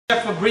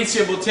Chef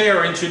Fabrizio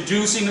Bottero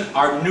introducing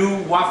our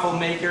new waffle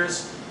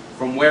makers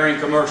from Waring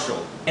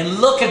Commercial. And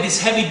look at this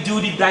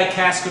heavy-duty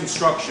die-cast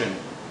construction.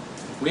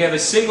 We have a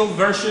single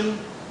version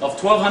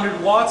of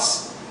 1200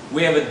 watts.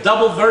 We have a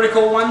double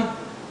vertical one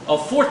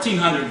of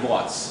 1400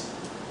 watts.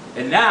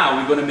 And now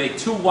we're going to make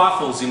two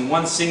waffles in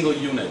one single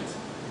unit.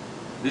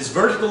 This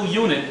vertical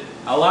unit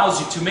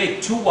allows you to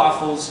make two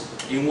waffles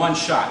in one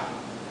shot.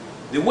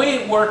 The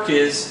way it works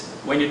is,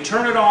 when you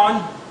turn it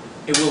on,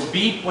 it will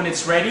beep when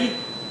it's ready.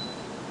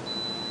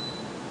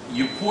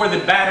 You pour the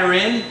batter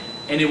in,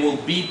 and it will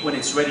beep when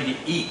it's ready to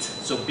eat.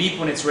 So beep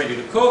when it's ready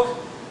to cook,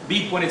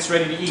 beep when it's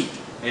ready to eat.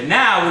 And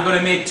now we're going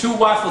to make two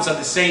waffles at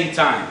the same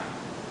time.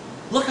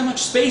 Look how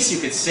much space you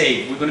could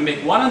save. We're going to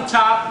make one on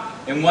top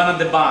and one on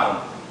the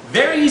bottom.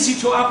 Very easy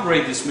to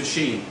operate this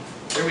machine.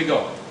 Here we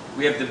go.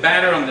 We have the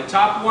batter on the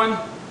top one.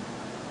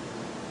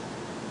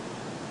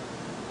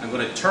 I'm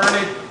going to turn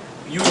it.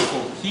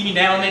 Beautiful heating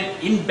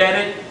element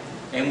embedded.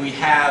 And we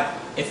have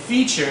a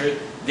feature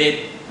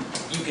that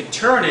you can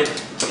turn it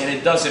and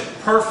it does a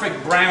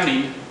perfect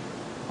browning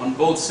on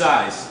both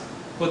sides.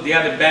 Put the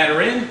other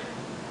batter in.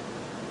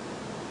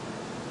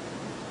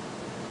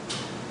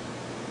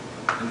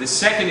 And the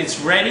second it's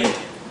ready,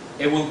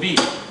 it will beep.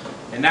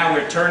 And now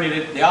we're turning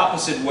it the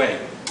opposite way.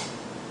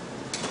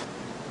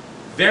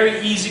 Very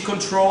easy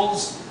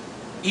controls,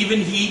 even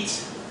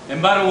heat.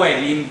 And by the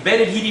way, the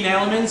embedded heating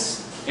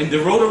elements and the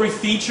rotary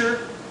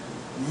feature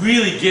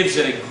really gives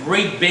it a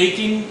great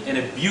baking and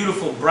a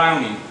beautiful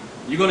browning.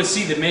 You're going to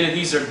see the minute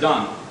these are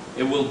done.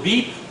 It will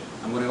beep.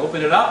 I'm going to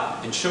open it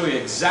up and show you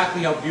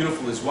exactly how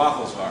beautiful these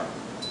waffles are.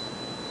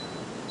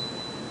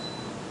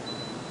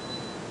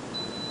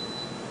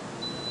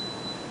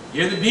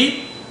 Hear the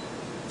beep?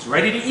 It's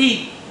ready to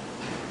eat.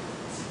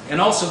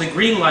 And also the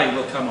green light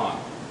will come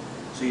on.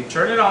 So you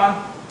turn it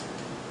on,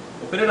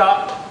 open it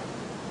up.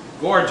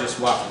 Gorgeous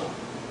waffle.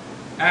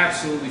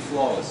 Absolutely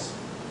flawless.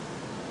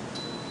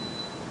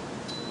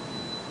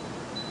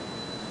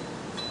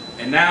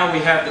 And now we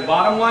have the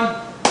bottom one.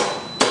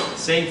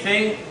 Same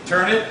thing,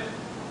 turn it.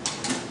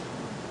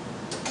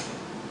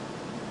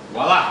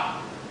 Voila!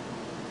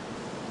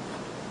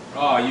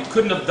 Oh, you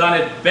couldn't have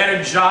done a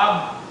better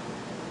job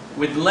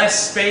with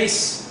less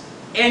space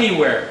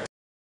anywhere.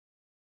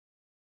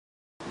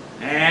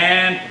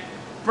 And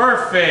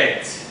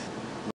perfect!